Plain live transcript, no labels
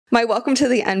My welcome to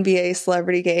the NBA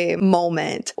celebrity game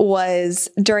moment was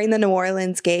during the New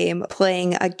Orleans game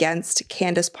playing against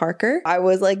Candace Parker. I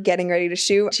was like getting ready to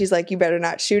shoot. She's like, you better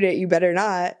not shoot it. You better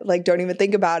not. Like, don't even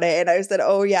think about it. And I said,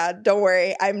 oh yeah, don't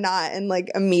worry. I'm not. And like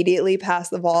immediately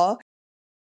passed the ball.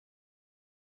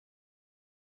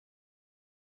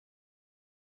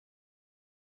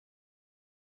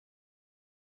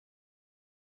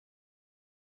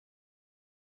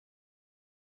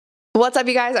 What's up,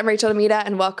 you guys? I'm Rachel Demita,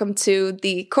 and welcome to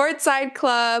the Courtside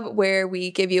Club, where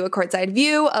we give you a courtside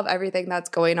view of everything that's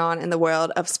going on in the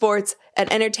world of sports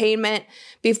and entertainment.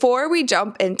 Before we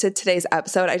jump into today's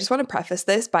episode, I just want to preface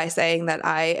this by saying that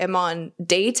I am on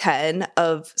day 10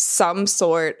 of some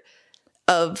sort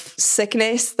of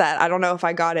sickness that I don't know if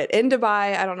I got it in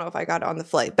Dubai. I don't know if I got it on the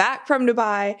flight back from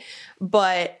Dubai,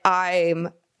 but I'm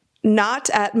not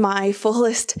at my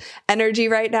fullest energy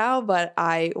right now, but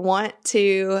I want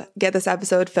to get this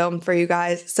episode filmed for you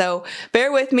guys. So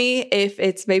bear with me if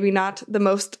it's maybe not the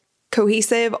most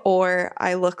cohesive or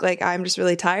I look like I'm just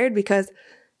really tired, because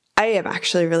I am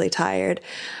actually really tired.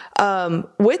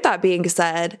 With that being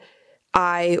said,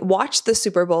 I watched the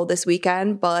Super Bowl this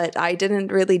weekend, but I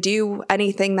didn't really do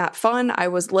anything that fun. I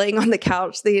was laying on the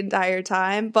couch the entire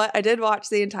time, but I did watch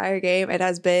the entire game. It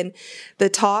has been the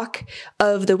talk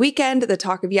of the weekend, the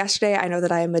talk of yesterday. I know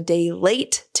that I am a day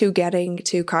late to getting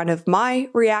to kind of my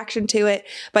reaction to it,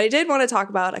 but I did want to talk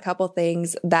about a couple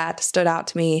things that stood out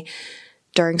to me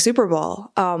during Super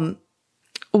Bowl.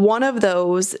 One of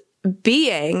those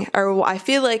being, or I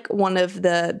feel like one of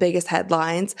the biggest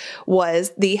headlines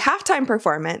was the halftime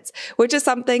performance, which is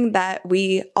something that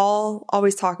we all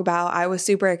always talk about. I was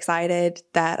super excited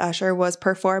that Usher was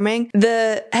performing.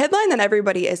 The headline that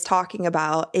everybody is talking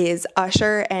about is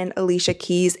Usher and Alicia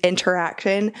Keys'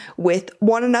 interaction with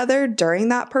one another during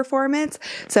that performance.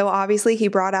 So obviously he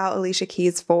brought out Alicia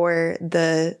Keys for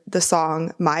the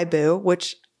song My Boo,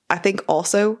 which I think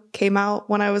also came out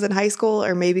when I was in high school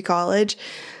or maybe college.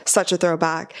 Such a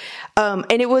throwback. And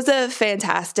it was a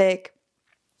fantastic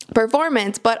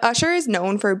performance, but Usher is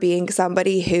known for being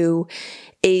somebody who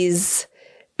is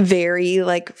very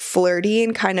like flirty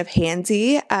and kind of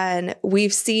handsy. And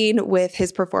we've seen with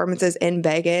his performances in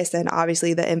Vegas and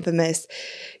obviously the infamous,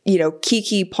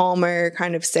 Keke Palmer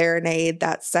kind of serenade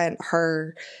that sent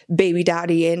her baby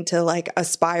daddy into like a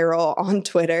spiral on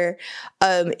Twitter.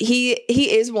 He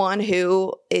is one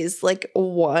who is like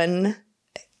one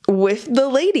with the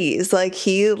ladies. Like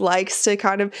he likes to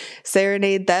kind of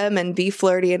serenade them and be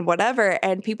flirty and whatever.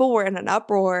 And people were in an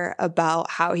uproar about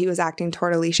how he was acting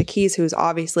toward Alicia Keys, who's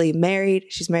obviously married.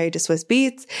 She's married to Swiss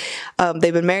Beats.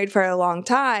 They've been married for a long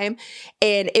time.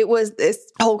 And it was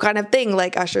this whole kind of thing,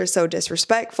 like Usher's so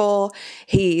disrespectful.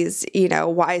 He's,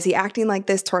 why is he acting like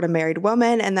this toward a married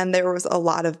woman? And then there was a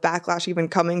lot of backlash even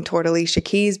coming toward Alicia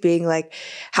Keys, being like,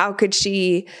 how could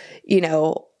she,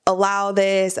 allow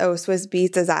this? Oh, Swiss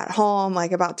Beats is at home,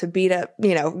 like about to beat up,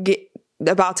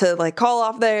 about to like call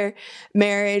off their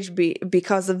marriage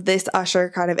because of this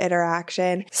Usher kind of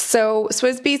interaction. So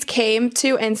Swiss Beats came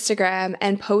to Instagram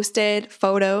and posted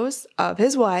photos of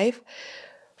his wife,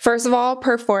 first of all,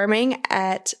 performing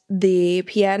at the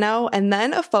piano, and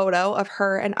then a photo of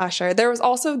her and Usher. There was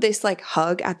also this like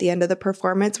hug at the end of the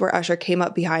performance where Usher came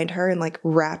up behind her and like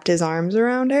wrapped his arms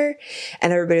around her.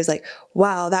 And everybody was like,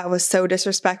 wow, that was so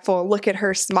disrespectful. Look at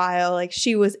her smile. Like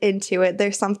she was into it.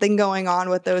 There's something going on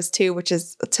with those two, which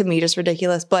is to me just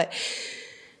ridiculous. But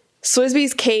Swiss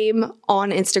Beats came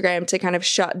on Instagram to kind of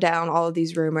shut down all of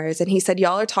these rumors. And he said,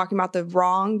 y'all are talking about the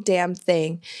wrong damn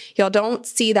thing. Y'all don't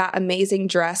see that amazing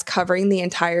dress covering the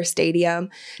entire stadium.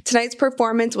 Tonight's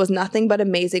performance was nothing but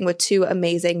amazing with two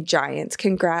amazing giants.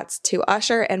 Congrats to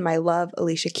Usher and my love,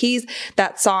 Alicia Keys.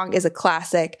 That song is a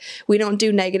classic. We don't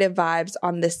do negative vibes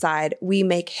on this side. We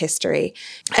make history.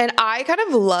 And I kind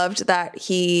of loved that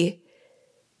he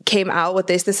came out with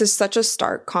this. This is such a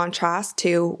stark contrast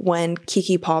to when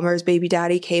Keke Palmer's baby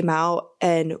daddy came out,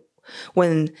 and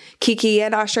when Keke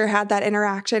and Usher had that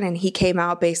interaction, and he came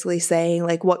out basically saying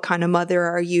like, what kind of mother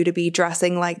are you to be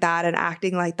dressing like that and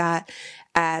acting like that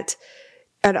at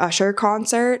an Usher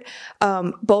concert?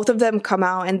 Both of them come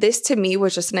out, and this to me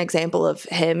was just an example of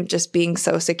him just being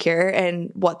so secure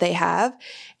in what they have.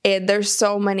 And there's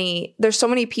so many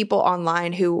people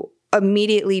online who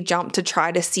immediately jumped to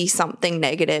try to see something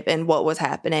negative in what was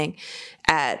happening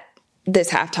at this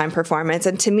halftime performance.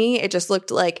 And to me, it just looked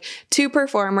like two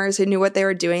performers who knew what they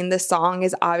were doing. This song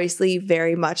is obviously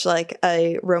very much like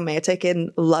a romantic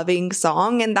and loving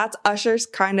song. And that's Usher's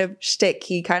kind of shtick.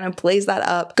 He kind of plays that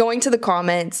up. Going to the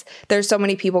comments, there's so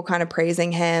many people kind of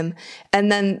praising him. And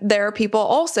then there are people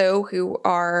also who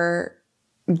are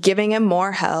giving him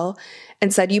more hell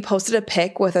and said, you posted a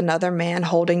pic with another man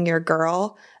holding your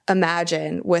girl.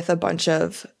 Imagine, with a bunch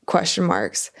of question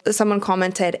marks. Someone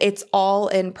commented, it's all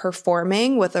in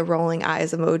performing, with a rolling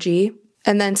eyes emoji.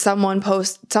 And then someone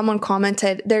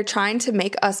commented, they're trying to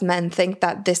make us men think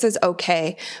that this is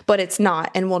okay, but it's not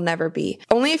and will never be.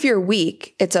 Only if you're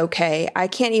weak, it's okay. I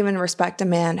can't even respect a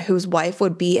man whose wife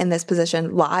would be in this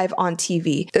position live on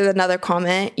TV. There's another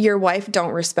comment, your wife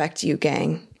don't respect you,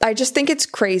 gang. I just think it's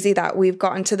crazy that we've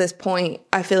gotten to this point,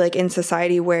 I feel like, in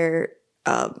society where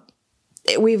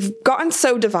we've gotten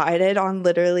so divided on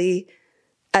literally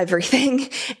everything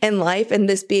in life, and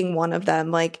this being one of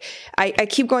them. Like, I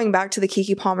keep going back to the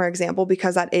Keke Palmer example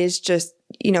because that is just,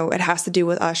 it has to do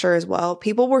with Usher as well.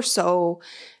 People were so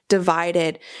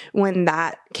divided when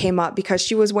that came up because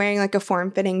she was wearing like a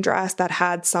form-fitting dress that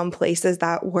had some places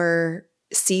that were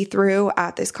see-through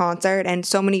at this concert, and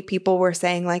so many people were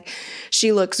saying like,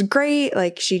 she looks great,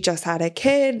 like she just had a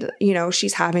kid,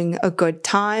 she's having a good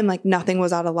time, like nothing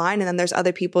was out of line. And then there's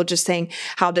other people just saying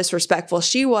how disrespectful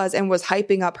she was and was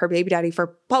hyping up her baby daddy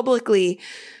for publicly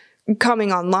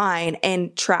coming online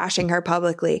and trashing her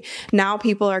publicly. Now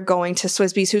people are going to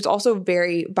Swizbees, who's also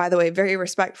by the way, very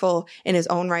respectful in his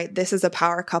own right. This is a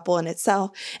power couple in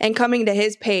itself, and coming to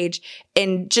his page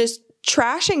and just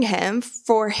trashing him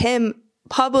for him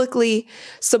publicly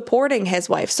supporting his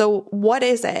wife. So what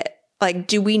is it? Like,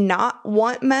 do we not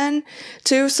want men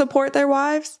to support their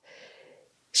wives?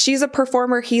 She's a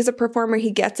performer. He's a performer.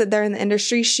 He gets it there in the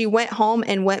industry. She went home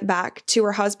and went back to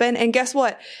her husband. And guess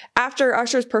what? After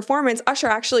Usher's performance, Usher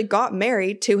actually got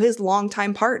married to his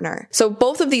longtime partner. So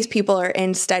both of these people are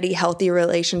in steady, healthy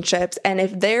relationships. And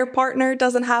if their partner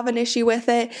doesn't have an issue with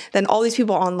it, then all these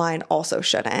people online also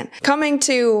shouldn't. Coming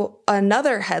to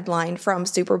another headline from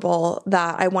Super Bowl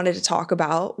that I wanted to talk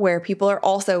about, where people are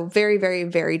also very, very,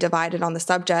 very divided on the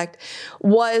subject,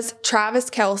 was Travis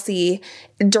Kelce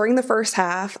during the first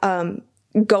half,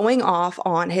 going off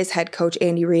on his head coach,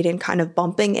 Andy Reid, and kind of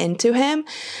bumping into him.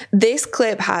 This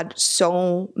clip had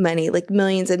so many, like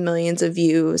millions and millions of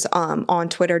views on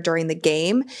Twitter during the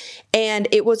game. And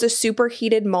it was a super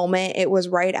heated moment. It was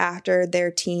right after their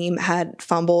team had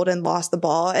fumbled and lost the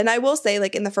ball. And I will say,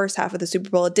 like, in the first half of the Super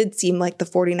Bowl, it did seem like the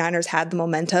 49ers had the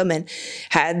momentum and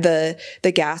had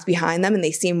the gas behind them, and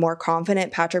they seemed more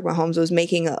confident. Patrick Mahomes was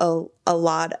making a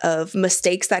lot of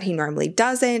mistakes that he normally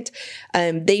doesn't.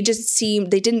 They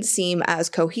didn't seem as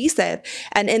cohesive.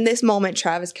 And in this moment,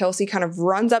 Travis Kelce kind of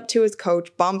runs up to his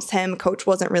coach, bumps him. Coach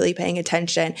wasn't really paying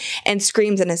attention, and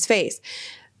screams in his face.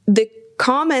 The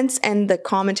comments and the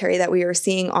commentary that we were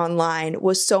seeing online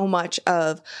was so much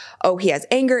of, oh, he has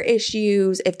anger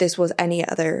issues. If this was any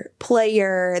other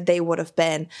player, they would have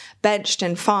been benched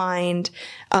and fined.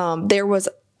 There was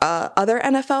other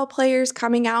NFL players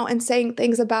coming out and saying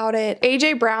things about it.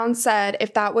 AJ Brown said,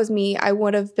 if that was me, I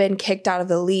would have been kicked out of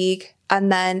the league.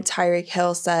 And then Tyreek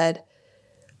Hill said,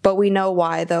 but we know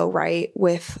why though, right?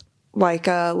 With like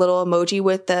a little emoji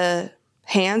with the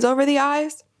hands over the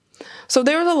eyes. So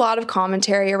there was a lot of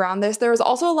commentary around this. There was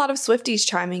also a lot of Swifties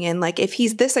chiming in. Like, if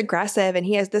he's this aggressive and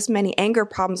he has this many anger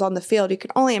problems on the field, you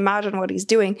can only imagine what he's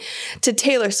doing to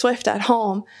Taylor Swift at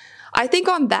home. I think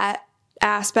on that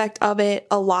aspect of it,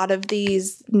 a lot of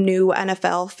these new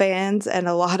NFL fans and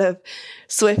a lot of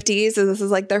Swifties, and this is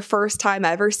like their first time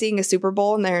ever seeing a Super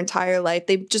Bowl in their entire life,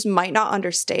 they just might not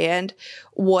understand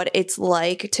what it's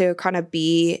like to kind of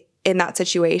be in that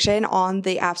situation on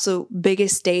the absolute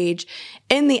biggest stage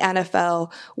in the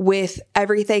NFL with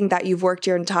everything that you've worked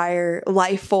your entire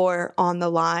life for on the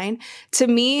line. To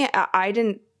me, I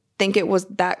didn't think it was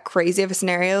that crazy of a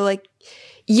scenario. Like,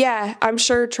 yeah, I'm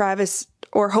sure Travis,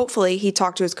 or hopefully he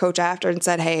talked to his coach after and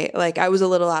said, hey, like, I was a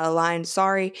little out of line.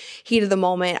 Sorry, heat of the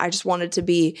moment. I just wanted to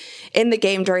be in the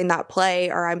game during that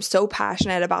play, or I'm so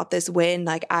passionate about this win.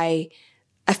 Like, I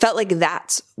felt like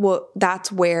that's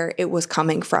where it was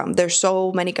coming from. There's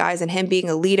so many guys, and him being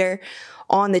a leader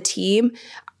on the team,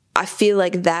 I feel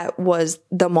like that was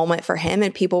the moment for him,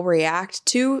 and people react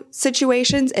to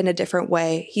situations in a different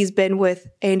way. He's been with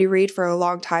Andy Reid for a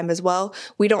long time as well.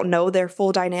 We don't know their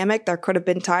full dynamic. There could have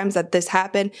been times that this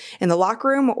happened in the locker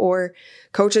room or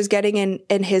coaches getting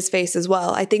in his face as well.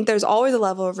 I think there's always a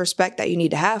level of respect that you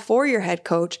need to have for your head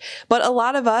coach, but a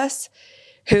lot of us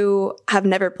who have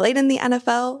never played in the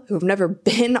NFL, who have never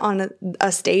been on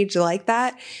a stage like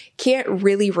that, can't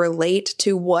really relate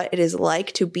to what it is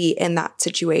like to be in that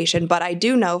situation. But I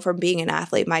do know from being an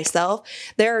athlete myself,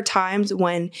 there are times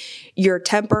when your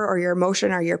temper or your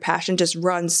emotion or your passion just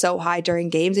runs so high during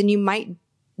games, and you might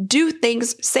do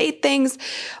things, say things,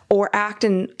 or act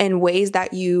in ways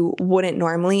that you wouldn't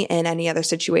normally in any other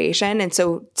situation. And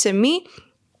so to me,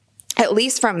 at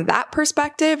least from that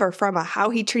perspective, or from a how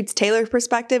he treats Taylor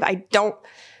perspective, I don't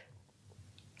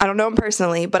know him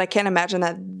personally, but I can't imagine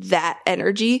that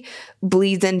energy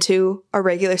bleeds into a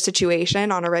regular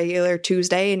situation on a regular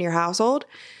Tuesday in your household.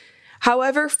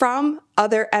 However, from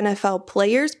other NFL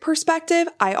players' perspective,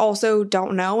 I also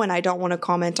don't know, and I don't want to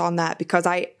comment on that because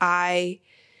I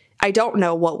don't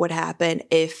know what would happen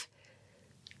if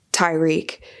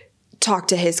Tyreek talked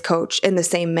to his coach in the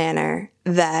same manner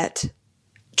that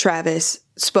Travis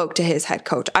spoke to his head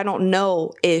coach. I don't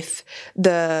know if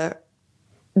the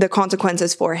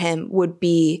consequences for him would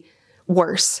be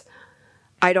worse.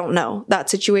 I don't know that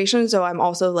situation, so I'm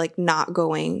also like not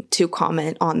going to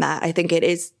comment on that. I think it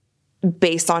is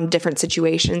based on different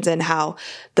situations and how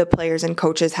the players and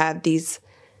coaches have these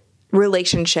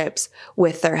relationships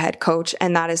with their head coach.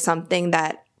 And that is something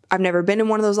that I've never been in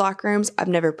one of those locker rooms. I've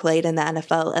never played in the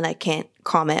NFL, and I can't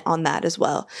comment on that as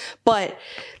well. But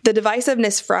the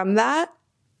divisiveness from that,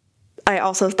 I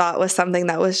also thought was something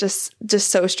that was just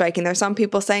so striking. There's some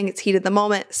people saying it's heat of the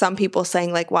moment. Some people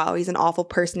saying like, wow, he's an awful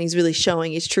person. He's really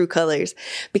showing his true colors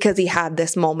because he had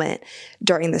this moment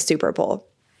during the Super Bowl.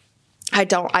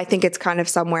 I think it's kind of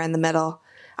somewhere in the middle.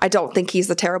 I don't think he's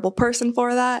a terrible person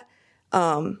for that.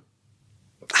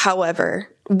 However,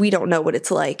 we don't know what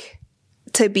it's like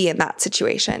to be in that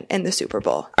situation in the Super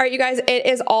Bowl. All right, you guys, it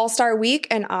is All-Star Week,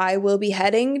 and I will be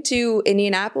heading to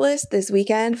Indianapolis this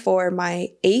weekend for my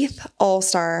 8th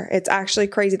All-Star. It's actually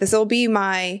crazy. This will be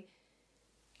my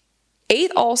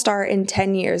 8th All-Star in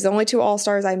 10 years. The only 2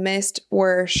 All-Stars I missed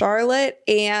were Charlotte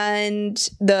and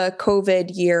the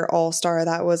COVID year All-Star.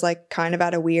 That was like kind of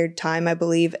at a weird time, I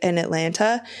believe, in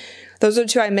Atlanta. Those are the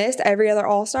 2 I missed. Every other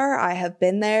All-Star, I have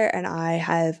been there and I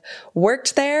have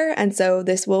worked there. And so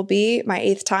this will be my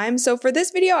 8th time. So for this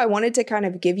video, I wanted to kind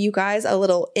of give you guys a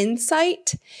little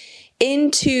insight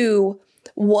into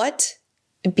what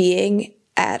being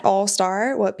at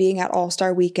All-Star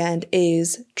Weekend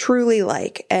is truly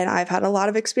like. And I've had a lot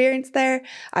of experience there.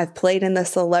 I've played in the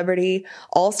celebrity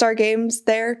All-Star games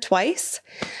there twice.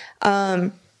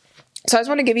 So I just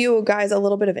want to give you guys a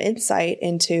little bit of insight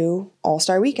into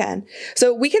All-Star Weekend.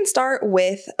 So we can start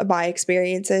with my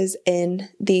experiences in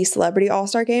the celebrity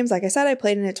All-Star games. Like I said, I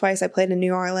played in it twice. I played in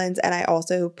New Orleans and I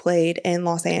also played in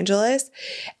Los Angeles.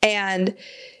 And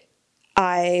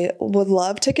I would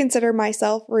love to consider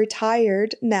myself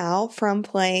retired now from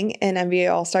playing in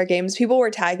NBA All-Star games. People were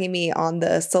tagging me on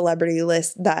the celebrity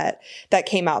list that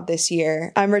came out this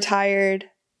year. I'm retired.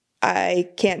 I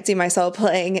can't see myself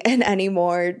playing in any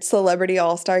more celebrity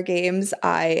All-Star games.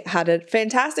 I had a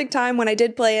fantastic time when I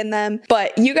did play in them,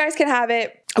 but you guys can have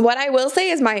it. What I will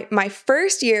say is my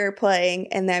first year playing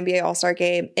in the NBA All-Star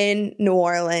game in New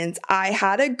Orleans, I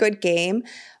had a good game,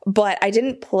 but I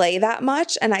didn't play that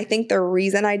much. And I think the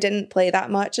reason I didn't play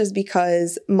that much is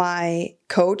because my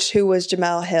coach, who was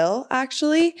Jamel Hill,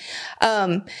 actually,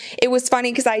 it was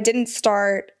funny because I didn't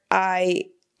start.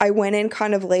 I went in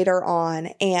kind of later on,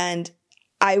 and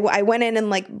I went in and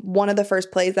like one of the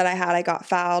first plays that I had, I got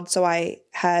fouled. So I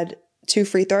had 2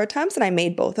 free throw attempts and I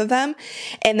made both of them.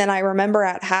 And then I remember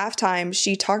at halftime,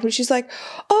 she talked to me. She's like,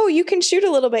 oh, you can shoot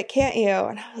a little bit, can't you?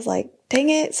 And I was like, dang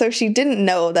it. So she didn't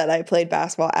know that I played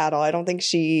basketball at all. I don't think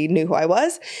she knew who I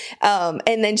was. And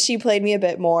then she played me a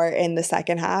bit more in the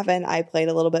second half and I played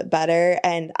a little bit better.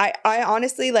 And I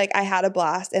honestly, like, I had a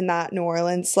blast in that New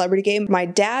Orleans celebrity game. My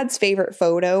dad's favorite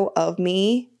photo of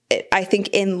me, I think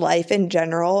in life in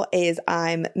general, is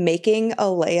I'm making a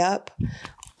layup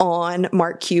on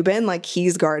Mark Cuban, like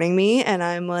he's guarding me and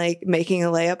I'm like making a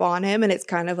layup on him, and it's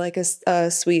kind of like a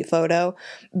sweet photo.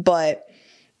 But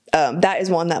that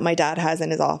is one that my dad has in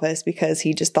his office because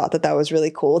he just thought that was really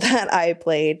cool that I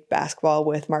played basketball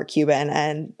with Mark Cuban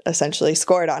and essentially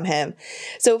scored on him.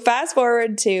 So fast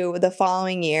forward to the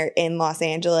following year in Los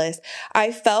Angeles,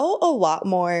 I felt a lot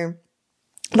more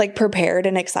like prepared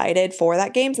and excited for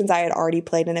that game since I had already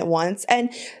played in it once.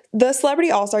 And the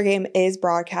Celebrity All-Star Game is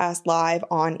broadcast live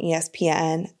on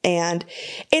ESPN, and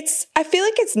I feel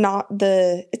like it's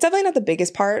definitely not the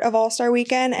biggest part of All-Star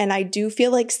Weekend. And I do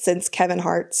feel like since Kevin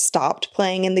Hart stopped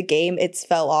playing in the game, it's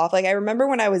fell off. Like I remember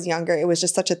when I was younger, it was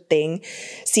just such a thing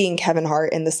seeing Kevin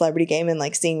Hart in the celebrity game and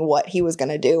like seeing what he was going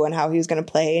to do and how he was going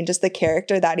to play and just the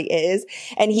character that he is.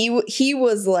 And he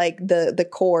was like the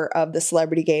core of the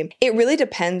celebrity game. It really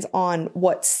depends on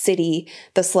what city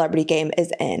the celebrity game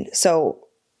is in. So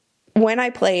when I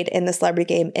played in the celebrity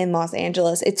game in Los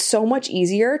Angeles, it's so much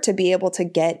easier to be able to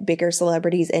get bigger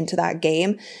celebrities into that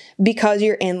game because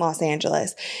you're in Los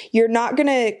Angeles. You're not going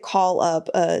to call up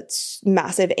a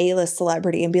massive A-list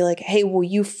celebrity and be like, hey, will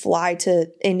you fly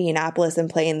to Indianapolis and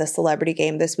play in the celebrity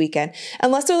game this weekend?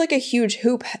 Unless they're like a huge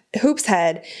hoops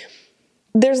head.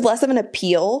 there's less of an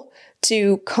appeal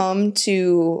to come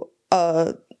to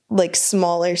a like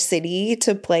smaller city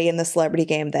to play in the celebrity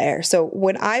game there. So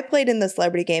when I played in the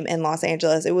celebrity game in Los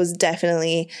Angeles, it was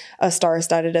definitely a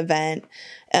star-studded event.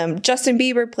 Justin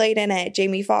Bieber played in it.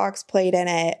 Jamie Foxx played in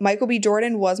it. Michael B.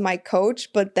 Jordan was my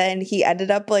coach, but then he ended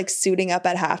up like suiting up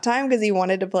at halftime because he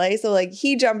wanted to play. So like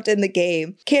he jumped in the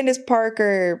game. Candace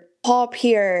Parker, Paul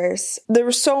Pierce. There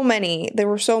were so many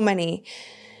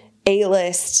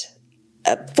A-list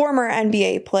former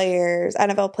NBA players,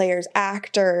 NFL players,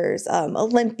 actors,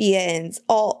 Olympians,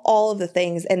 all of the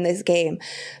things in this game.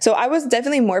 So I was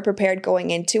definitely more prepared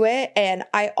going into it. And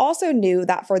I also knew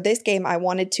that for this game, I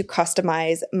wanted to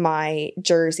customize my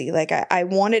jersey. Like I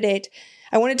wanted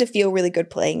to feel really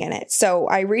good playing in it. So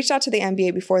I reached out to the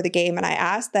NBA before the game and I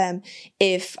asked them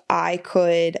if I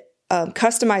could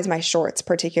customize my shorts,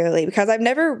 particularly because I've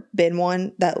never been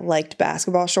one that liked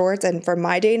basketball shorts. And for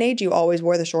my day and age, you always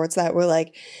wore the shorts that were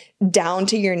like down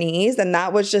to your knees. And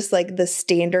that was just like the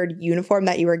standard uniform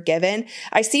that you were given.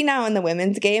 I see now in the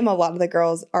women's game, a lot of the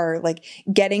girls are like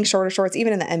getting shorter shorts.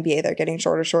 Even in the NBA, they're getting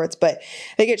shorter shorts, but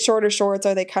they get shorter shorts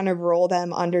or they kind of roll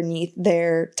them underneath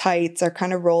their tights or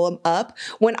kind of roll them up.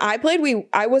 When I played,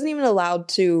 I wasn't even allowed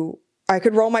to. I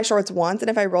could roll my shorts once, and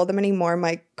if I rolled them anymore,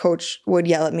 my coach would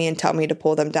yell at me and tell me to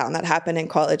pull them down. That happened in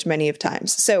college many of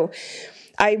times. So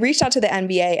I reached out to the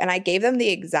NBA and I gave them the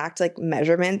exact like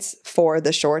measurements for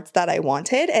the shorts that I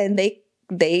wanted, and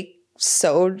they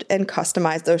sewed and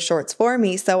customized those shorts for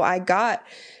me. So I got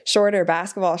shorter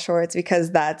basketball shorts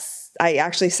because I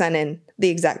actually sent in the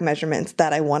exact measurements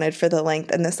that I wanted for the length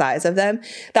and the size of them.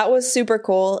 That was super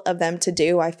cool of them to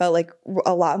do. I felt like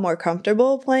a lot more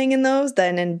comfortable playing in those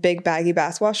than in big baggy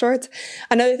basketball shorts.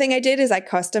 Another thing I did is I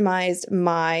customized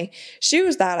my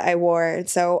shoes that I wore.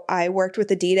 So I worked with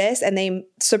Adidas and they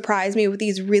surprised me with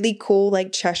these really cool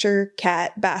like Cheshire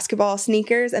Cat basketball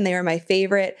sneakers. And they were my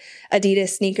favorite Adidas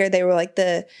sneaker. They were like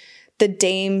the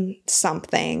Dame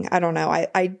something. I don't know.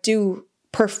 I do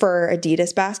prefer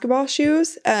Adidas basketball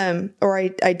shoes. Or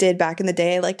I did back in the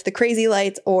day. I liked the Crazy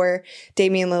Lights or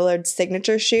Damian Lillard's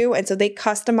signature shoe. And so they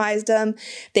customized them.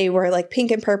 They were like pink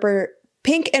and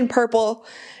purple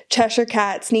Cheshire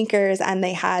Cat sneakers, and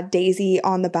they had Daisy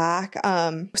on the back.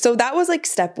 So that was like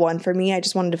step one for me. I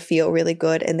just wanted to feel really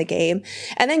good in the game.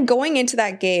 And then going into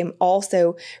that game,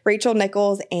 also Rachel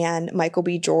Nichols and Michael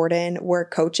B. Jordan were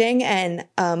coaching, and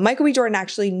Michael B. Jordan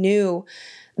actually knew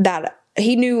that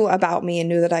he knew about me and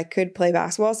knew that I could play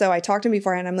basketball. So I talked to him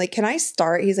beforehand. I'm like, can I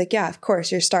start? He's like, yeah, of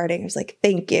course you're starting. I was like,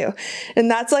 thank you.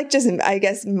 And that's like just, I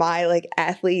guess, my like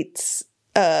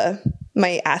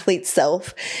my athlete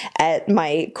self at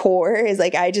my core is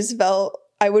like, I just felt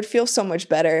I would feel so much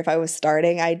better if I was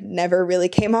starting. I never really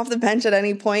came off the bench at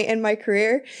any point in my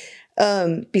career,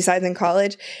 besides in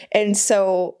college. And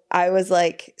so I was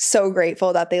like so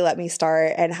grateful that they let me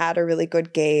start and had a really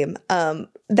good game.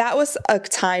 That was a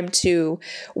time too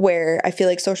where I feel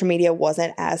like social media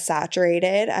wasn't as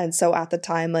saturated. And so at the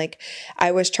time, like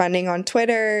I was trending on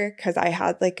Twitter because I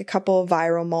had like a couple of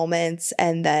viral moments,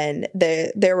 and then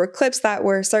there were clips that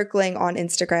were circling on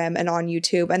Instagram and on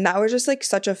YouTube. And that was just like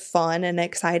such a fun and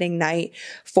exciting night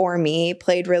for me.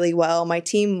 Played really well. My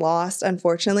team lost,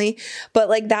 unfortunately, but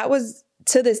like that was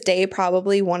to this day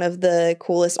probably one of the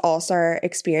coolest all-star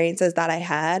experiences that I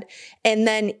had. And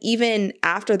then even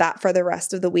after that, for the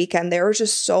rest of the weekend, there was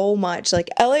just so much. Like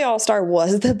LA All-Star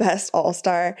was the best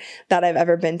all-star that I've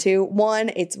ever been to.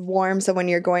 One, it's warm, so when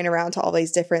you're going around to all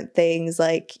these different things,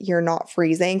 like you're not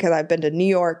freezing, because I've been to New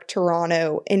York,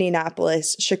 Toronto,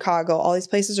 Indianapolis, Chicago. All these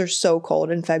places are so cold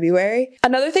in February.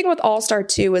 Another thing with All-Star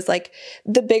too is like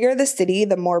the bigger the city,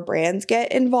 the more brands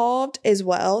get involved as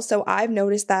well. So I've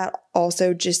noticed that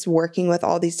also just working with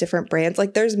all these different brands,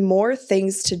 like there's more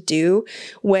things to do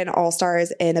when All-Star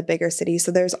is in a bigger city.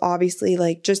 So there's obviously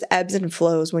like just ebbs and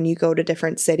flows when you go to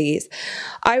different cities.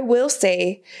 I will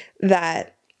say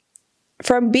that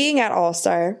from being at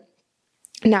All-Star,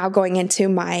 now going into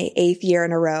my 8th year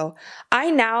in a row,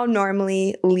 I now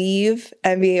normally leave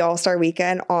NBA All-Star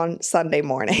Weekend on Sunday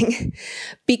morning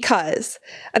because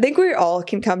I think we all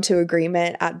can come to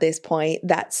agreement at this point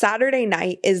that Saturday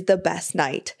night is the best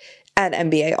night at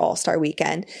NBA All-Star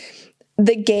Weekend.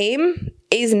 The game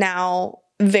is now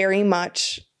very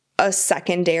much a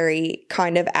secondary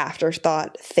kind of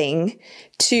afterthought thing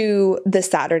to the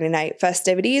Saturday night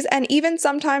festivities, and even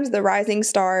sometimes the Rising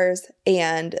Stars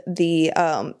and the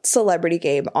celebrity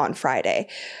game on Friday.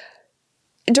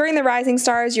 During the Rising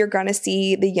Stars, you're going to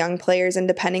see the young players, and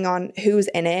depending on who's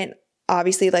in it,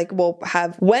 obviously like we'll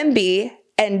have Wemby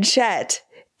and Chet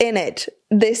in it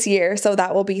this year. So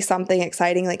that will be something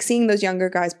exciting, like seeing those younger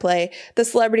guys play. The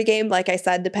celebrity game, like I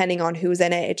said, depending on who's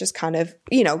in it, it just kind of,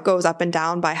 goes up and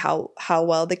down by how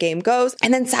well the game goes.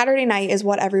 And then Saturday night is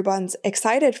what everyone's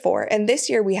excited for. And this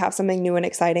year we have something new and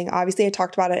exciting. Obviously, I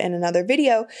talked about it in another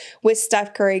video with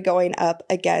Steph Curry going up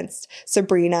against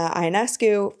Sabrina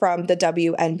Ionescu from the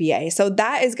WNBA. So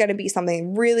that is going to be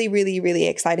something really, really, really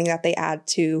exciting that they add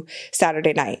to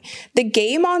Saturday night. The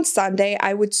game on Sunday,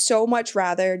 I would so much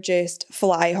rather just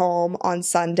fly home on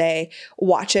Sunday,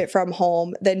 watch it from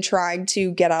home, than trying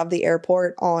to get out of the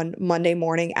airport on Monday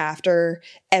morning after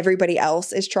everybody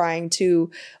else is trying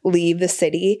to leave the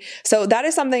city. So that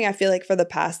is something I feel like for the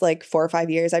past 4 or 5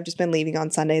 years, I've just been leaving on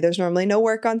Sunday. There's normally no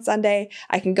work on Sunday.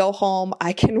 I can go home.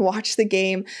 I can watch the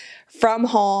game from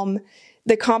home.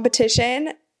 The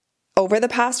competition over the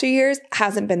past few years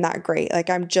hasn't been that great.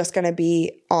 I'm just going to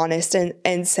be honest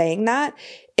and saying that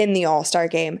in the All-Star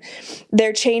game.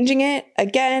 They're changing it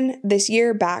again this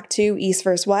year back to East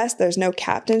versus West. There's no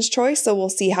captain's choice, so we'll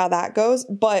see how that goes.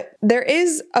 But there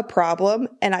is a problem,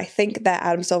 and I think that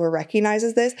Adam Silver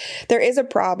recognizes this. There is a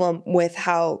problem with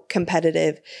how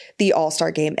competitive the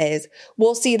All-Star game is.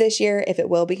 We'll see this year if it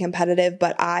will be competitive,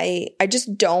 but I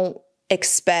just don't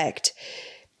expect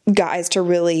guys to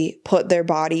really put their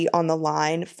body on the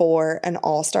line for an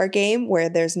All-Star game where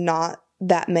there's not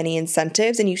that many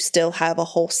incentives and you still have a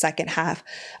whole second half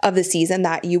of the season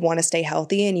that you want to stay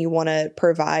healthy and you want to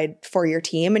provide for your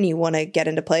team and you want to get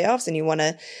into playoffs and you want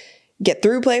to get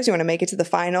through playoffs, you want to make it to the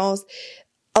finals.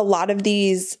 A lot of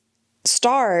these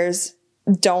stars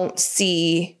don't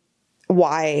see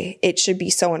why it should be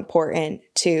so important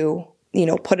to,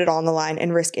 put it on the line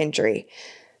and risk injury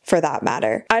for that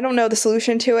matter. I don't know the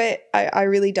solution to it. I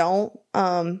really don't.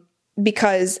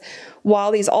 Because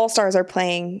while these All-Stars are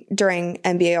playing during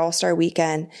NBA All-Star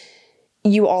weekend,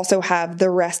 you also have the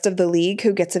rest of the league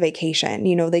who gets a vacation.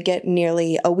 They get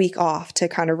nearly a week off to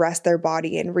kind of rest their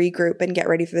body and regroup and get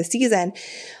ready for the season.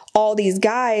 All these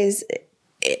guys,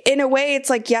 in a way,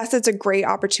 it's yes, it's a great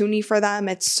opportunity for them.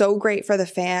 It's so great for the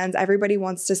fans. Everybody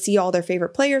wants to see all their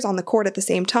favorite players on the court at the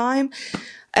same time.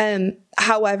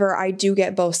 However, I do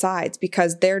get both sides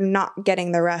because they're not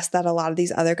getting the rest that a lot of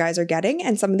these other guys are getting.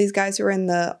 And some of these guys who are in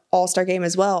the All-Star game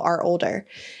as well are older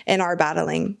and are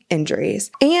battling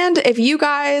injuries. And if you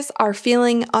guys are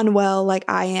feeling unwell like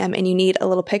I am and you need a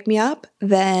little pick-me-up,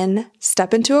 then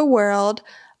step into a world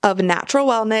of natural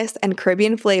wellness and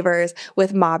Caribbean flavors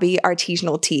with Mabi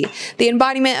Artisanal Tea, the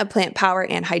embodiment of plant power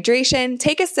and hydration.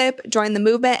 Take a sip, join the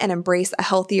movement, and embrace a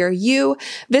healthier you.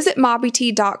 Visit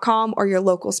MabiTea.com or your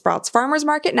local Sprouts Farmers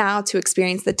Market now to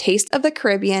experience the taste of the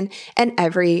Caribbean and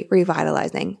every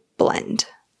revitalizing blend.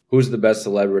 Who's the best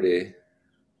celebrity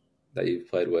that you've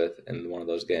played with in one of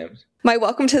those games? My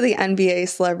welcome to the NBA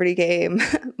celebrity game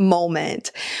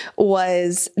moment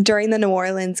was during the New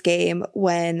Orleans game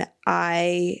when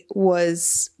I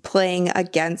was playing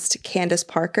against Candace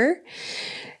Parker.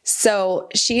 So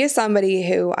she is somebody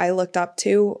who I looked up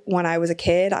to when I was a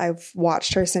kid. I've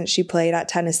watched her since she played at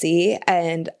Tennessee.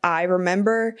 And I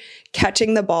remember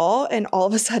catching the ball and all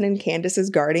of a sudden Candace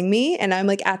is guarding me and I'm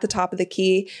at the top of the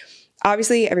key.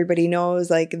 Obviously, everybody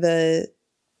knows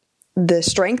the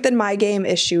strength in my game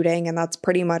is shooting, and that's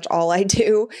pretty much all I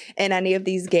do in any of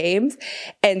these games.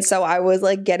 And so I was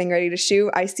getting ready to shoot.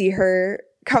 I see her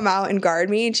come out and guard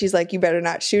me, and she's like, "You better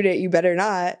not shoot it. You better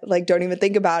not. Don't even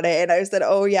think about it." And I said,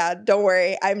 "Oh yeah, don't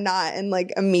worry, I'm not." And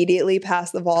immediately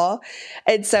pass the ball.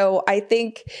 And so I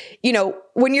think,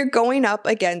 when you're going up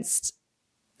against,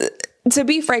 to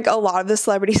be frank, a lot of the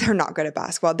celebrities are not good at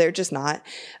basketball. They're just not.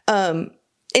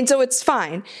 And so it's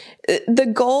fine. The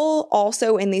goal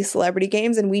also in these celebrity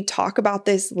games, and we talk about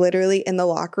this literally in the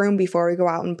locker room before we go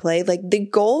out and play, the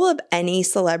goal of any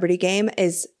celebrity game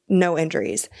is no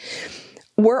injuries.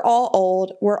 We're all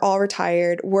old. We're all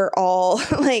retired. We're all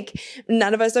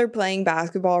none of us are playing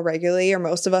basketball regularly, or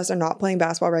most of us are not playing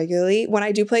basketball regularly. When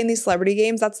I do play in these celebrity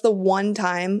games, that's the one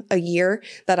time a year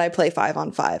that I play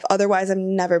 5-on-5. Otherwise,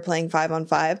 I'm never playing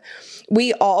 5-on-5.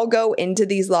 We all go into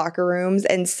these locker rooms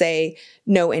and say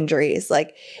no injuries.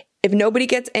 If nobody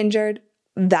gets injured,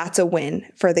 that's a win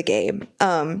for the game.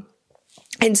 And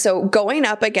so going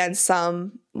up against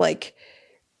some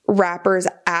rappers,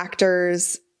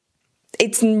 actors,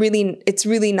 it's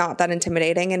really not that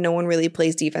intimidating, and no one really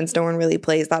plays defense. No one really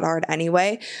plays that hard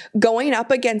anyway. Going up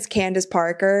against Candace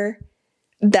Parker,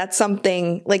 that's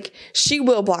something she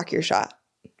will block your shot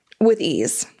with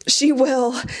ease. She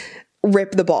will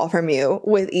rip the ball from you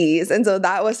with ease. And so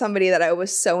that was somebody that I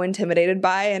was so intimidated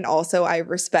by. And also I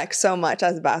respect so much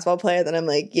as a basketball player that I'm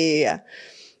yeah.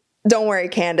 Don't worry,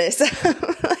 Candace.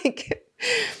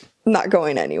 not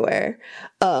going anywhere.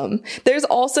 There's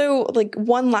also like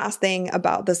one last thing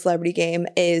about the celebrity game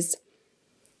is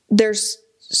there's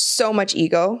so much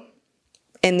ego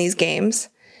in these games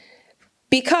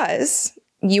because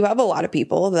you have a lot of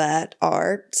people that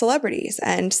are celebrities,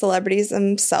 and celebrities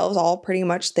themselves all pretty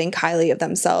much think highly of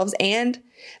themselves, and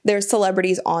there's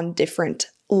celebrities on different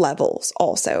levels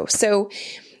also. So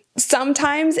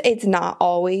sometimes it's not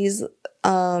always, you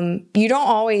don't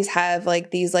always have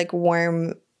like these like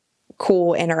warm,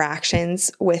 cool interactions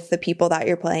with the people that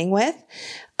you're playing with.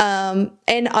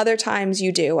 And other times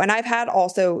you do. And I've had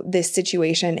also this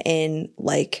situation in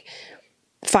like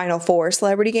Final Four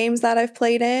celebrity games that I've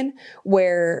played in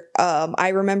where I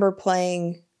remember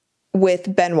playing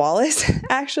with Ben Wallace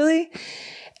actually,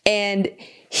 and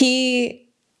he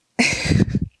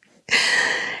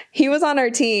was on our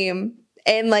team,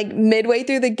 and like midway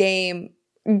through the game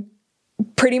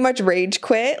pretty much rage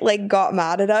quit, like got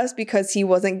mad at us because he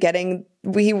wasn't getting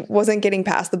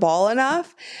past the ball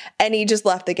enough, and he just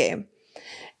left the game.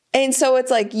 And so it's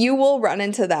like you will run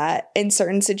into that in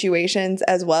certain situations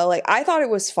as well. Like I thought it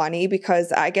was funny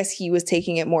because I guess he was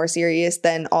taking it more serious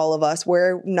than all of us,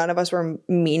 where none of us were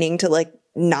meaning to like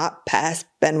not pass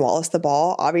Ben Wallace the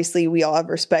ball. Obviously, we all have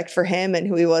respect for him and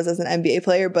who he was as an NBA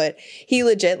player, but he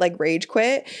legit like rage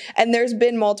quit. And there's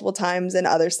been multiple times in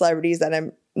other celebrities that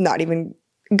I'm not even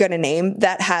gonna name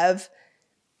that have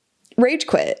rage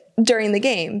quit during the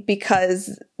game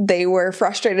because they were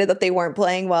frustrated that they weren't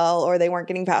playing well, or they weren't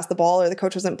getting past the ball, or the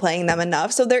coach wasn't playing them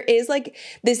enough. So there is like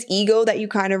this ego that you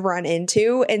kind of run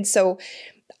into. And so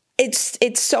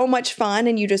it's so much fun,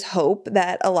 and you just hope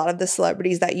that a lot of the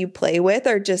celebrities that you play with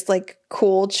are just like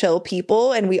cool, chill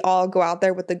people, and we all go out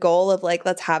there with the goal of like,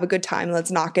 let's have a good time,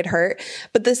 let's not get hurt.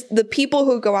 But the people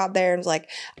who go out there and like,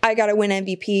 I gotta win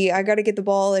MVP, I gotta get the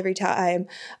ball every time,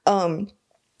 I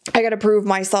gotta prove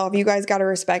myself, you guys gotta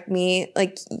respect me,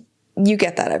 like you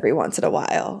get that every once in a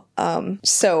while.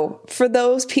 So for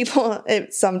those people,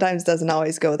 it sometimes doesn't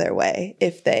always go their way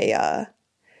if they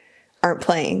aren't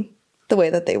playing the way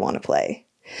that they want to play.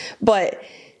 But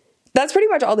that's pretty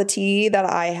much all the tea that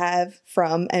I have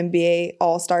from NBA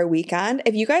All-Star Weekend.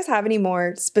 If you guys have any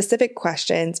more specific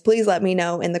questions, please let me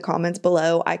know in the comments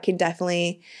below. I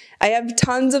have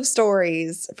tons of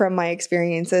stories from my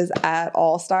experiences at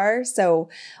All-Star. So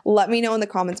let me know in the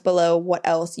comments below what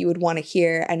else you would want to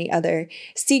hear, any other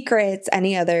secrets,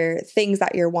 any other things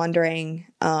that you're wondering,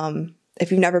 if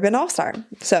you've never been All-Star.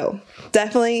 So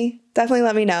definitely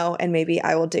let me know, and maybe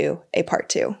I will do a part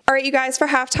 2. All right, you guys, for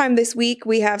halftime this week,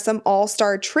 we have some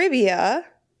All-Star trivia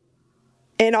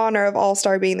in honor of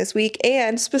All-Star being this week,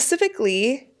 and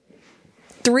specifically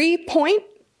 3-point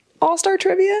All-Star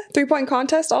trivia, 3-point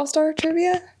contest All-Star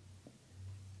trivia.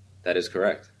 That is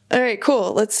correct. All right,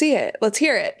 cool. Let's see it. Let's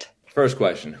hear it. First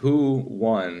question. Who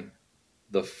won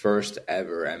the first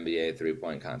ever NBA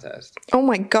 3-point contest? Oh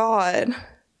my God.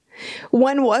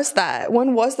 When was that?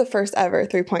 When was the first ever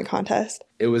 3-point contest?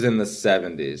 It was in the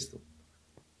 70s.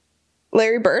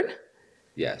 Larry Bird?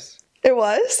 Yes. It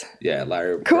was? Yeah,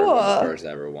 Larry Bird Cool. was the first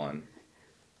ever one.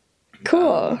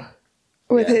 Cool.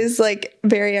 With yeah. his like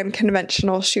very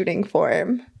unconventional shooting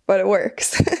form, but it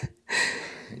works.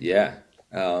 Yeah.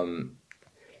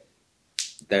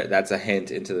 That's a hint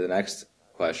into the next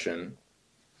question.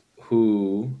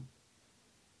 Who,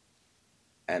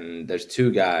 and there's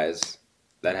 2 guys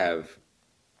that have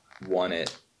won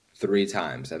it 3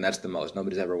 times, and that's the most.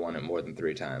 Nobody's ever won it more than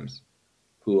 3 times.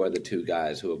 Who are the 2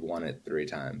 guys who have won it 3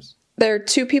 times? There are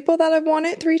 2 people that have won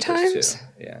it 3 times? There's 2,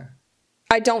 yeah.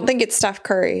 I don't think it's Steph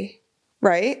Curry,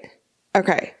 right?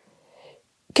 Okay.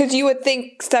 Because you would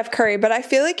think Steph Curry, but I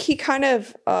feel like he kind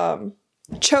of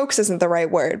chokes isn't the right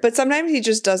word, but sometimes he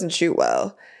just doesn't shoot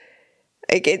well.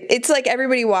 Like it's like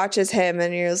everybody watches him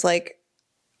and you're just like,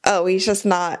 oh, he's just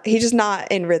not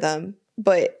in rhythm.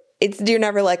 But you're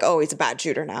never like, oh, he's a bad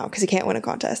shooter now because he can't win a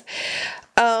contest.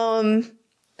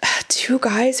 2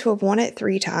 guys who have won it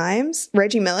 3 times.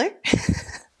 Reggie Miller?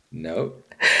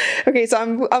 Nope. Okay, so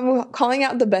I'm calling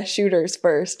out the best shooters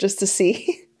first just to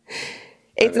see.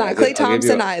 It's not Klay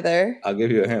Thompson either. I'll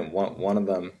give you a hint. One of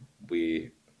them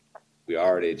we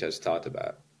already just talked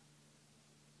about.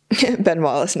 Ben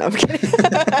Wallace. No, I'm kidding.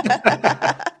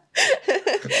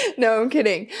 No, I'm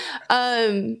kidding.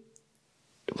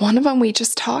 One of them we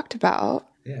just talked about.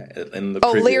 Yeah. In the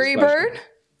Larry question. Bird?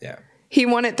 Yeah. He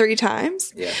won it 3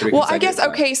 times? Yeah. Well, I guess,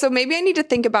 okay, so maybe I need to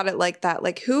think about it like that.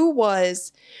 Like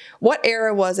what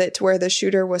era was it to where the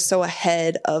shooter was so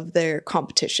ahead of their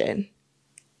competition?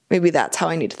 Maybe that's how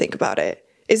I need to think about it.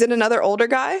 Is it another older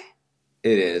guy?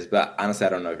 It is, but honestly, I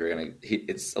don't know if you're going to...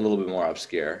 It's a little bit more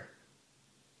obscure.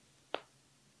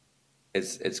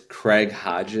 It's Craig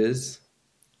Hodges.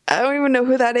 I don't even know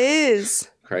who that is.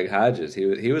 Craig Hodges.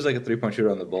 He was like a 3-point shooter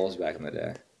on the Bulls back in the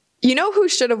day. You know who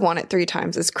should have won it 3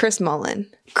 times is Chris Mullin.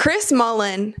 Chris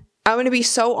Mullin, I'm going to be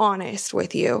so honest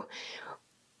with you.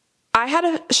 I had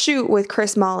a shoot with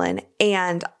Chris Mullin,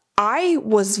 and I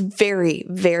was very,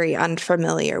 very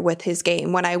unfamiliar with his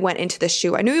game when I went into the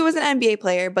shoot. I knew he was an NBA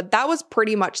player, but that was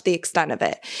pretty much the extent of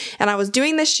it. And I was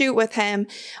doing this shoot with him,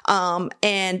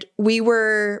 and we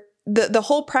were, the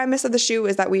whole premise of the shoot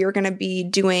is that we were going to be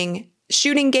doing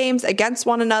shooting games against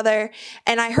one another.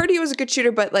 And I heard he was a good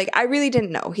shooter, but like, I really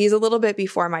didn't know. He's a little bit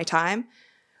before my time.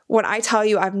 When I tell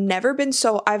you, I've never been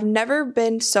so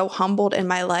humbled in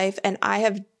my life. And I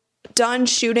have done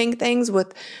shooting things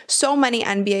with so many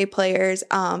NBA players.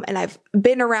 And I've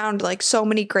been around like so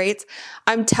many greats.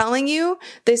 I'm telling you,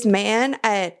 this man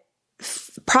at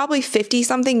probably 50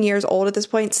 something years old at this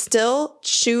point still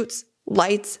shoots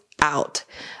lights out.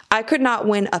 I could not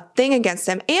win a thing against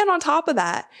him. And on top of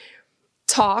that,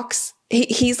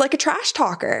 he's like a trash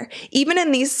talker, even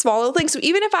in these small little things. So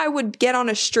even if I would get on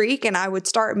a streak and I would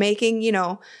start making,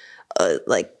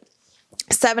 like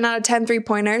 7 out of 10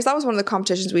 3-pointers, that was one of the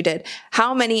competitions we did.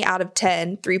 How many out of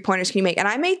 10 3-pointers can you make? And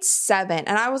I made 7.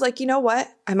 And I was like, you know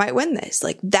what? I might win this.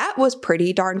 Like, that was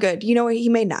pretty darn good. You know what? He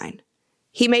made 9.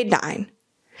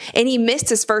 And he missed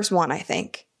his first one, I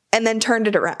think, and then turned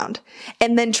it around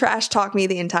and then trash talked me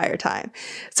the entire time.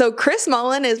 So Chris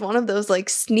Mullin is one of those like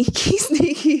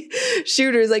sneaky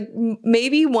shooters, like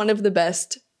maybe one of the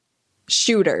best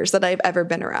shooters that I've ever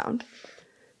been around.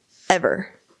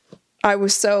 Ever. It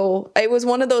was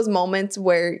one of those moments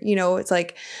where, it's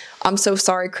like, I'm so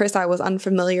sorry, Chris, I was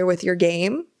unfamiliar with your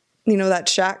game. You know, that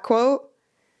Shaq quote?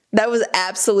 That was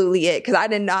absolutely it, because I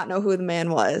did not know who the man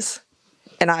was.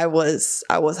 And I was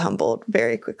humbled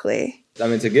very quickly. I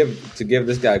mean, to give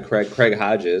this guy Craig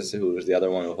Hodges, who was the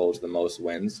other one who holds the most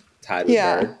wins, tied with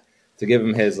Bird, to give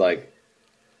him his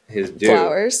due.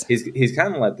 Flowers. He's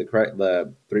kind of like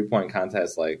the 3-point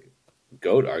contest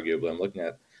GOAT, arguably. I'm looking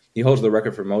at. He holds the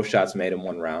record for most shots made in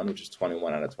one round, which is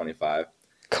 21 out of 25.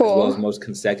 Cool. As well as most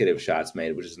consecutive shots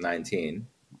made, which is 19.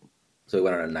 So he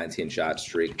went on a 19-shot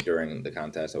streak during the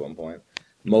contest at one point.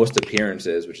 Most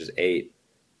appearances, which is 8.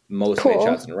 Most made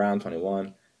shots in a round,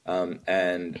 21.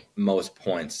 And most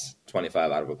points,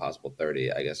 25 out of a possible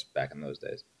 30, I guess, back in those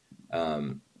days.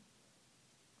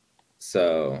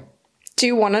 So. Do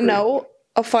you want to know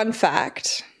a fun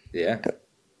fact? Yeah.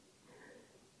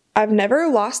 I've never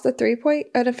lost an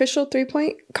official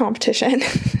 3-point competition.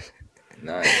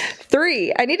 Nice.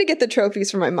 3. I need to get the trophies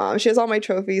for my mom. She has all my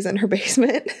trophies in her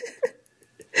basement.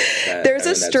 There's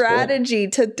a strategy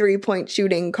to 3-point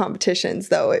shooting competitions,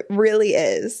 though. It really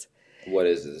is. What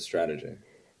is the strategy?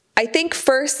 I think,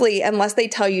 firstly, unless they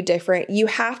tell you different, you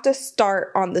have to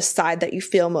start on the side that you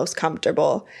feel most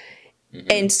comfortable. Mm-hmm.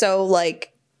 And so,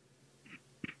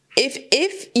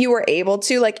 if you were able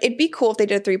to, it'd be cool if they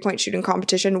did a 3-point shooting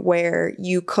competition where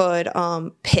you could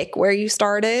pick where you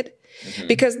started. Mm-hmm.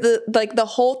 Because the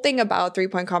whole thing about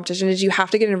 3-point competition is you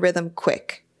have to get in rhythm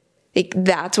quick.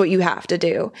 That's what you have to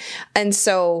do. And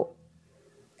so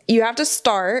you have to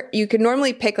start. You can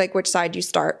normally pick which side you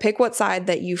start. Pick what side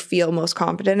that you feel most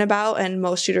confident about, and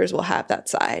most shooters will have that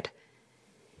side.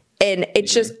 And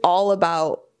it's just all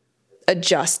about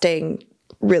adjusting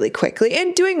really quickly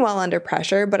and doing well under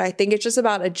pressure, but I think it's just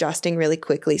about adjusting really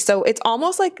quickly. So it's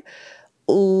almost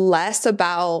less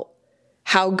about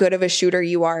how good of a shooter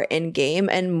you are in game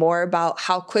and more about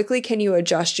how quickly can you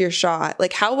adjust your shot.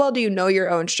 How well do you know your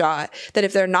own shot, that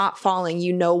if they're not falling,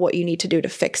 you know what you need to do to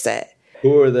fix it.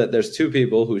 There's 2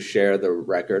 people who share the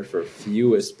record for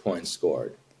fewest points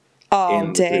scored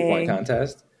in the 3-point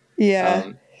contest.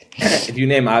 Yeah. If you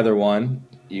name either one,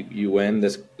 you win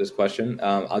this question.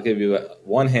 I'll give you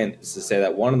one hint to say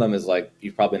that one of them is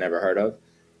you've probably never heard of,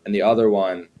 and the other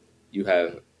one you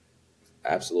have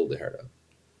absolutely heard of.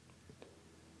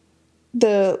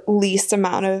 The least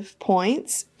amount of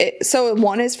points. So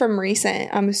one is from recent,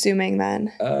 I'm assuming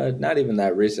then. Not even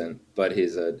that recent, but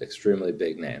he's an extremely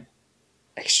big name.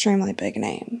 Extremely big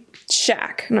name.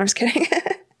 Shaq. No, I'm just kidding.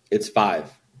 It's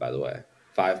 5, by the way.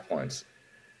 5 points.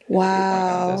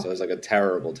 Wow. So it was a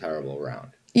terrible, terrible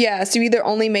round. Yeah, so you either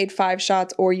only made 5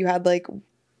 shots or you had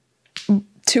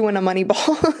 2 in a money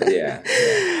ball. Yeah.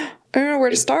 I don't know where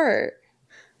to start.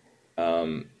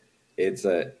 It's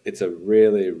a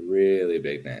really, really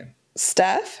big name.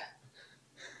 Steph?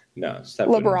 No, Steph.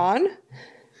 LeBron?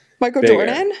 Michael Bigger.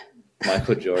 Jordan?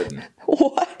 Michael Jordan.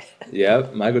 What?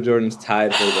 Yep, Michael Jordan's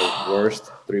tied for the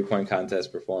worst 3-point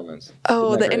contest performance.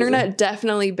 Oh, the internet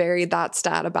definitely buried that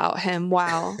stat about him.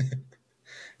 Wow.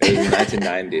 It was in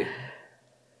 1990.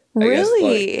 I guess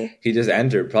Really? he just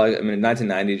entered. Probably, I mean, in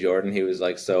 1990 Jordan, he was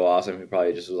like so awesome. He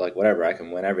probably just was like, whatever, I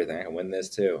can win everything. I can win this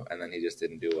too. And then he just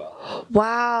didn't do well.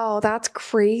 Wow, that's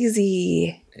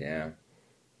crazy. Yeah.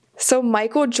 So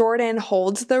Michael Jordan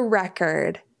holds the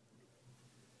record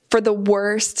for the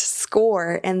worst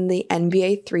score in the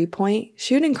NBA three-point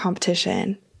shooting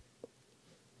competition.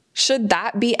 Should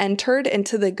that be entered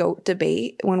into the GOAT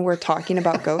debate when we're talking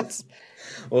about GOATs?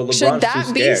 Well, LeBron's Should that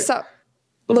too be scared. so?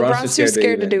 LeBron's too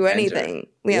scared to do enter. anything.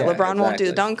 Yeah, LeBron won't do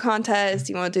the dunk contest.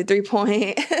 He won't do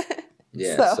three-point.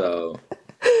 Yeah, so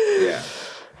yeah.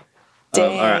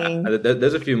 Dang. All right.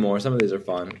 There's a few more. Some of these are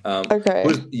fun. Okay.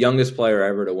 Who's the youngest player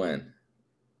ever to win?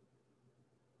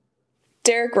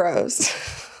 Derrick Rose.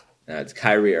 It's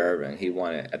Kyrie Irving. He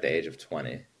won it at the age of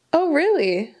 20. Oh,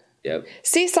 really? Yep.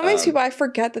 See, some of these people, I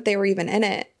forget that they were even in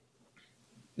it.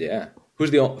 Yeah.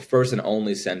 Who's the first and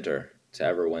only center to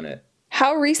ever win it?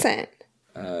 How recent?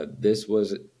 This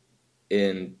was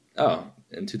in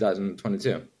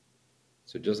 2022.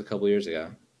 So just a couple years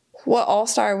ago. What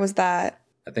All-Star was that?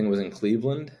 I think it was in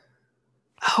Cleveland.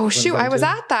 Oh, shoot. I was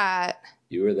at that.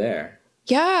 You were there.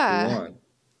 Yeah. You won.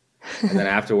 And then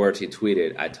afterwards, he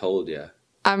tweeted, "I told you."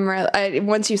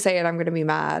 Once you say it, I'm going to be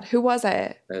mad. Who was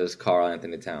it? It was Karl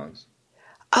Anthony Towns.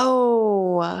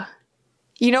 Oh.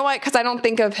 You know what? Because I don't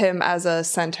think of him as a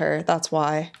center. That's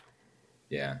why.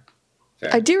 Yeah. Fair.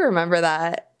 I do remember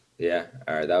that. Yeah.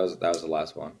 All right. That was the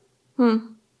last one. All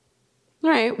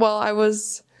right. Well, I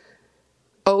was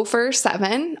 0 for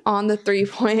 7 on the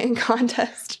three-point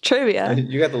contest trivia.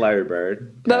 You got the Larry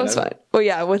Bird. That was fun. Well,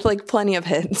 yeah, with like plenty of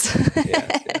hits.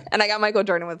 Yeah. And I got Michael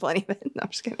Jordan with plenty of hits. No, I'm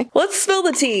just kidding. Let's spill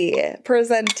the tea.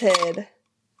 Presented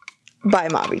by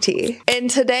Mobby Tea. And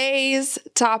today's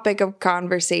topic of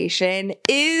conversation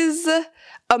is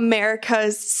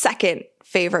America's second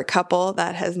favorite couple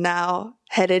that has now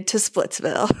headed to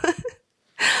Splitsville.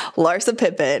 Larsa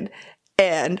Pippen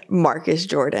and Marcus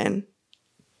Jordan.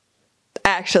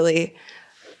 Actually,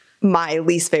 my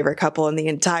least favorite couple in the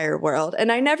entire world.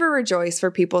 And I never rejoice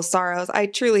for people's sorrows. I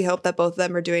truly hope that both of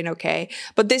them are doing okay.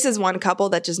 But this is one couple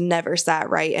that just never sat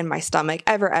right in my stomach.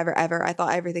 Ever, ever, ever. I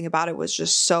thought everything about it was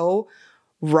just so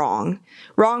wrong.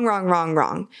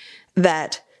 Wrong.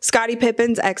 That Scottie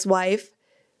Pippen's ex-wife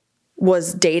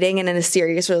was dating and in a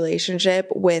serious relationship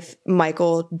with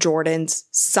Michael Jordan's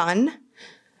son,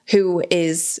 who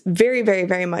is very, very,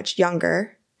 very much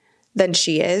younger than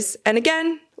she is. And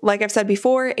again, like I've said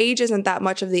before, age isn't that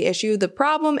much of the issue. The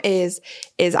problem is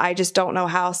I just don't know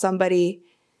how somebody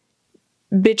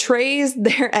betrays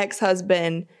their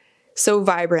ex-husband so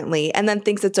vibrantly and then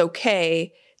thinks it's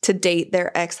okay to date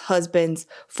their ex-husband's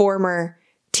former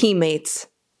teammate's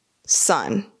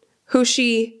son, who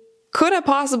she could have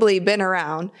possibly been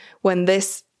around when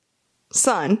this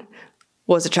son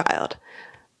was a child.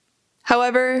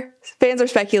 However, fans are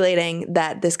speculating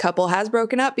that this couple has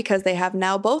broken up because they have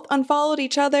now both unfollowed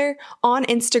each other on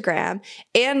Instagram.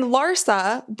 And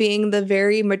Larsa, being the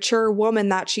very mature woman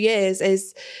that she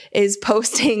is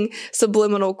posting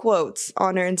subliminal quotes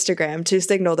on her Instagram to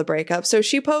signal the breakup. So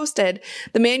she posted,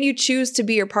 "The man you choose to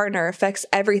be your partner affects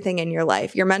everything in your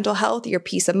life. Your mental health, your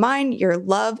peace of mind, your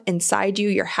love inside you,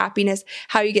 your happiness,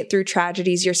 how you get through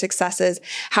tragedies, your successes,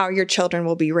 how your children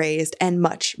will be raised, and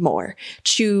much more.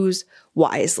 Choose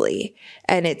wisely."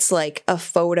 And it's like a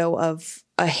photo of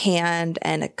a hand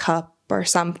and a cup or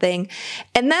something.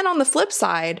 And then on the flip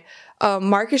side,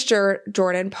 Marcus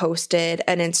Jordan posted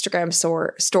an Instagram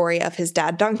story of his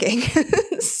dad dunking.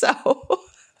 So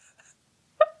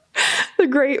the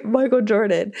great Michael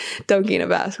Jordan dunking a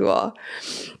basketball.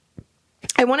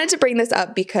 I wanted to bring this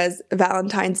up because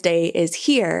Valentine's Day is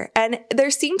here, and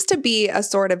there seems to be a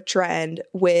sort of trend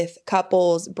with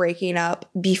couples breaking up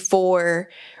before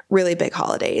really big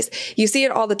holidays. You see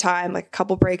it all the time, like a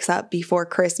couple breaks up before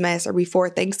Christmas or before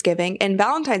Thanksgiving, and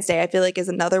Valentine's Day, I feel like, is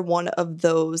another one of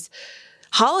those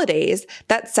holidays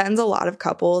that sends a lot of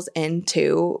couples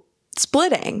into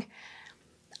splitting.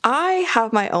 I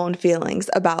have my own feelings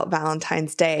about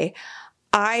Valentine's Day.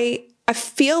 I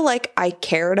feel like I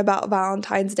cared about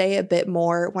Valentine's Day a bit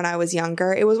more when I was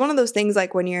younger. It was one of those things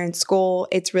like when you're in school,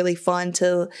 it's really fun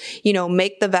to,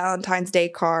 make the Valentine's Day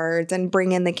cards and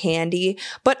bring in the candy.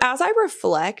 But as I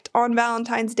reflect on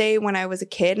Valentine's Day when I was a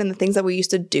kid and the things that we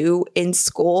used to do in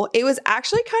school, it was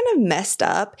actually kind of messed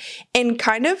up and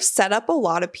kind of set up a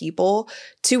lot of people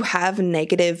to have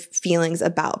negative feelings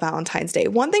about Valentine's Day.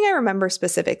 One thing I remember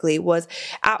specifically was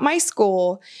at my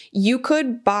school, you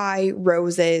could buy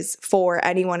roses for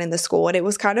anyone in the school, and it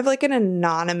was kind of like an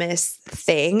anonymous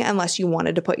thing unless you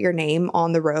wanted to put your name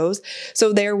on the rose.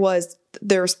 So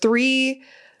there's 3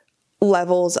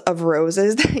 levels of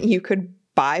roses that you could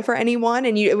buy for anyone.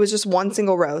 And it was just one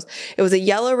single rose. It was a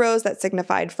yellow rose that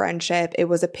signified friendship. It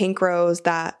was a pink rose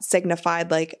that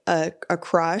signified like a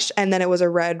crush. And then it was a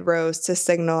red rose to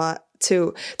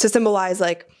symbolize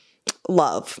like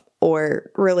love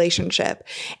or relationship.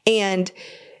 And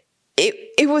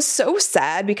it was so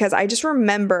sad because I just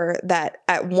remember that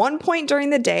at one point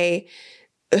during the day,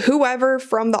 whoever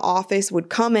from the office would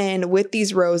come in with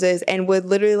these roses and would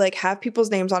literally like have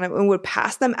people's names on it and would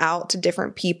pass them out to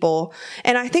different people.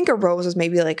 And I think a rose was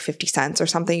maybe like 50 cents or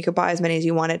something. You could buy as many as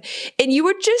you wanted. And you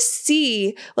would just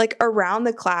see like around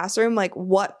the classroom, like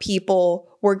what people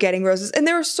were getting roses. And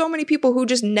there were so many people who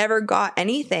just never got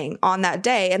anything on that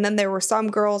day. And then there were some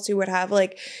girls who would have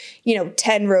like,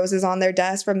 10 roses on their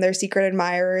desk from their secret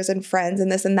admirers and friends and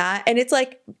this and that. And it's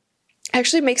like,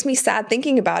 actually makes me sad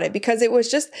thinking about it because it was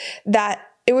just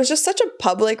such a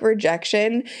public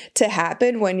rejection to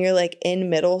happen when you're like in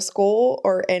middle school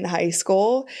or in high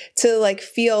school to like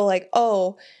feel like,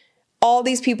 oh, all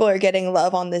these people are getting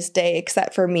love on this day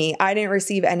except for me. I didn't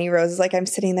receive any roses. Like I'm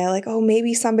sitting there like, oh,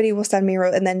 maybe somebody will send me a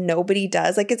rose and then nobody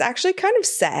does. Like it's actually kind of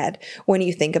sad when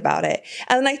you think about it.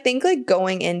 And I think like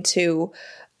going into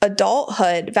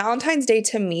adulthood, Valentine's Day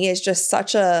to me is just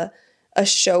such a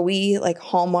showy like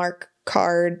Hallmark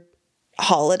card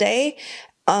holiday.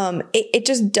 It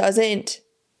just doesn't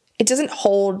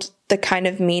hold the kind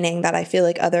of meaning that I feel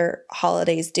like other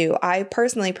holidays do. I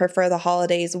personally prefer the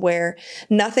holidays where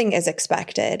nothing is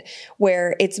expected,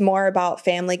 where it's more about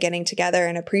family getting together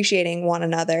and appreciating one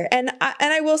another. And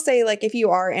I will say, like, if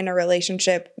you are in a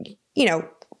relationship,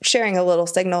 sharing a little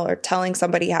signal or telling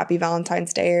somebody happy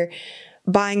Valentine's Day or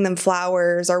buying them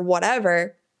flowers or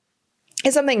whatever,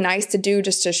 it's something nice to do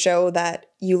just to show that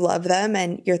you love them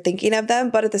and you're thinking of them.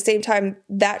 But at the same time,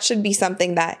 that should be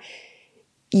something that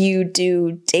you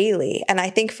do daily. And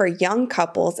I think for young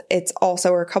couples,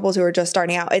 or couples who are just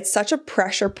starting out, it's such a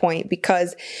pressure point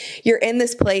because you're in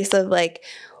this place of like,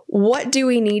 what do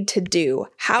we need to do?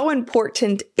 How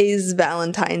important is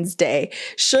Valentine's Day?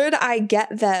 Should I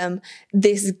get them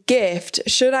this gift?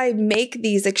 Should I make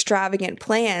these extravagant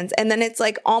plans? And then it's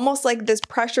like almost like this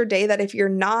pressure day that if you're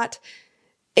not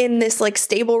in this like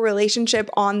stable relationship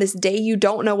on this day, you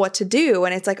don't know what to do.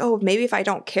 And it's like, oh, maybe if I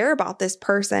don't care about this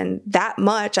person that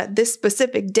much at this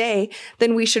specific day,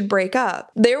 then we should break up.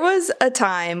 There was a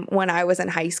time when I was in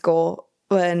high school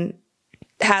when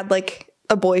had like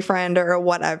a boyfriend or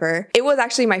whatever. It was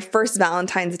actually my first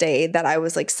Valentine's Day that I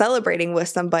was like celebrating with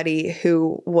somebody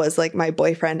who was like my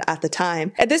boyfriend at the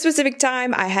time. At this specific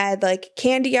time, I had like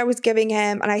candy I was giving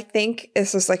him. And I think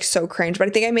this was like so cringe, but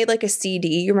I think I made like a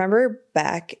CD. You remember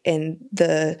back in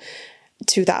the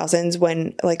 2000s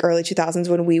early 2000s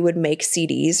when we would make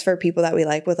CDs for people that we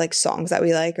like with like songs that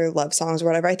we like or love songs or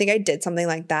whatever. I think I did something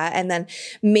like that. And then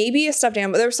maybe a stuffed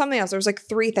animal, but there was something else. There was like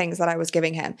 3 things that I was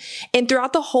giving him. And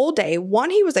throughout the whole day,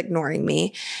 1, he was ignoring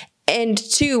me. And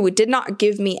 2, did not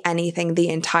give me anything the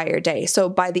entire day. So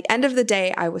by the end of the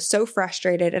day, I was so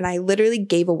frustrated and I literally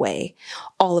gave away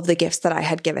all of the gifts that I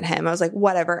had given him. I was like,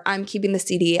 whatever, I'm keeping the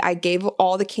CD. I gave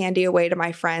all the candy away to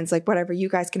my friends, like whatever, you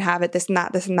guys can have it, this and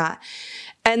that, this and that.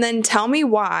 And then tell me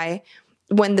why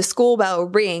when the school bell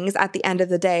rings at the end of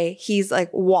the day, he's like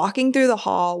walking through the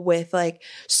hall with like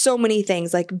so many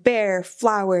things like bear,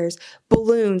 flowers,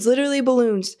 balloons, literally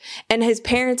balloons. And his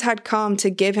parents had come to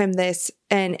give him this.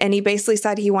 And he basically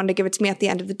said he wanted to give it to me at the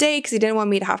end of the day because he didn't want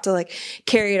me to have to like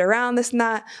carry it around, this and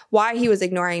that. Why he was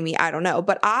ignoring me, I don't know.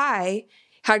 But I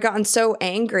had gotten so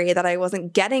angry that I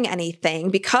wasn't getting anything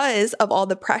because of all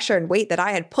the pressure and weight that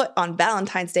I had put on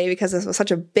Valentine's Day because this was such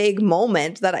a big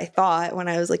moment that I thought when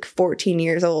I was like 14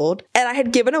 years old. And I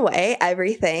had given away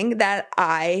everything that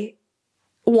I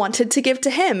wanted to give to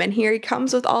him. And here he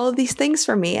comes with all of these things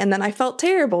for me. And then I felt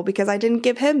terrible because I didn't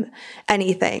give him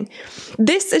anything.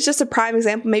 This is just a prime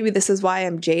example. Maybe this is why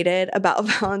I'm jaded about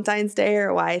Valentine's Day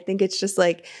or why I think it's just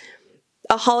like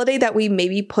a holiday that we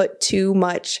maybe put too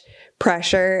much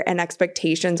pressure and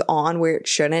expectations on where it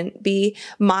shouldn't be.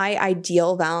 My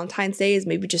ideal Valentine's Day is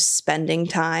maybe just spending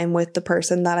time with the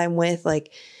person that I'm with,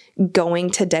 like going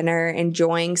to dinner,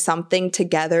 enjoying something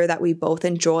together that we both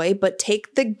enjoy, but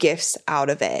take the gifts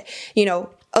out of it.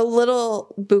 A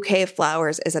little bouquet of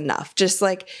flowers is enough. Just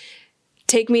like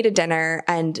take me to dinner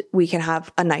and we can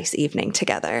have a nice evening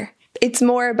together. It's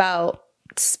more about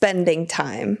spending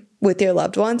time with your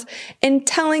loved ones and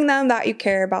telling them that you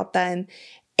care about them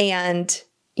and,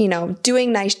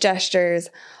 doing nice gestures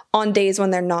on days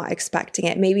when they're not expecting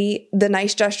it. Maybe the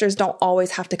nice gestures don't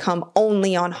always have to come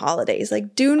only on holidays.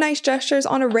 Like do nice gestures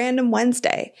on a random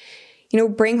Wednesday.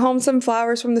 Bring home some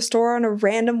flowers from the store on a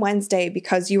random Wednesday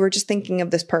because you were just thinking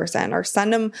of this person, or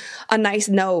send them a nice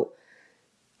note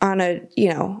on a,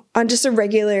 on just a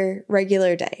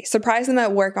regular day. Surprise them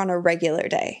at work on a regular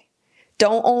day.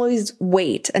 Don't always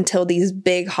wait until these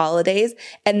big holidays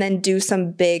and then do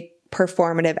some big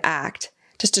performative act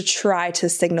just to try to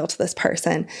signal to this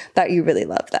person that you really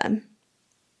love them.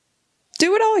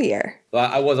 Do it all year.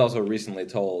 Well, I was also recently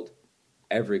told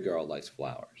every girl likes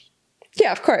flowers.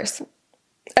 Yeah, of course.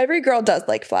 Every girl does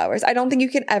like flowers. I don't think you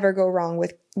can ever go wrong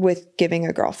with giving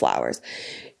a girl flowers.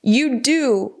 You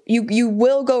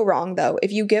will go wrong though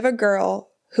if you give a girl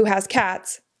who has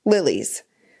cats lilies.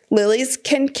 Lilies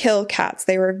can kill cats.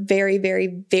 They were very,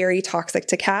 very, very toxic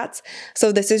to cats.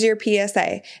 So this is your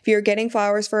PSA. If you're getting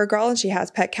flowers for a girl and she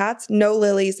has pet cats, no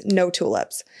lilies, no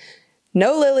tulips.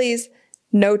 No lilies,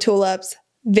 no tulips,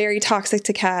 very toxic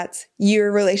to cats.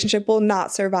 Your relationship will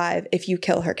not survive if you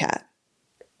kill her cat.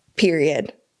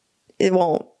 Period. It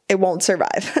won't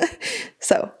survive.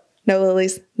 So no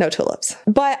lilies, no tulips.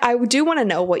 But I do want to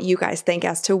know what you guys think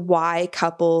as to why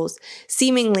couples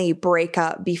seemingly break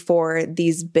up before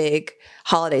these big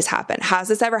holidays happen. Has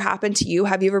this ever happened to you?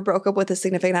 Have you ever broke up with a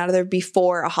significant other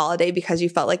before a holiday because you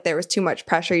felt like there was too much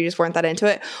pressure, you just weren't that into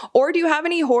it? Or do you have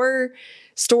any horror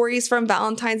stories from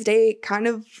Valentine's Day kind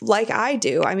of like I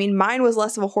do? I mean, mine was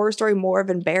less of a horror story, more of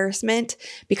embarrassment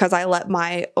because I let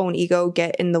my own ego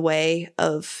get in the way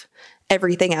of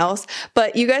everything else.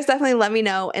 But you guys definitely let me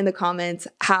know in the comments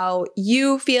how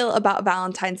you feel about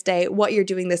Valentine's Day, what you're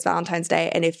doing this Valentine's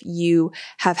Day, and if you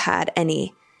have had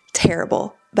any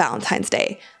terrible Valentine's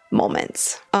Day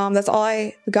moments. That's all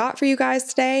I got for you guys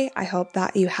today. I hope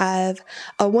that you have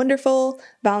a wonderful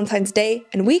Valentine's Day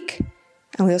and week,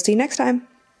 and we'll see you next time.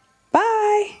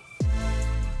 Bye.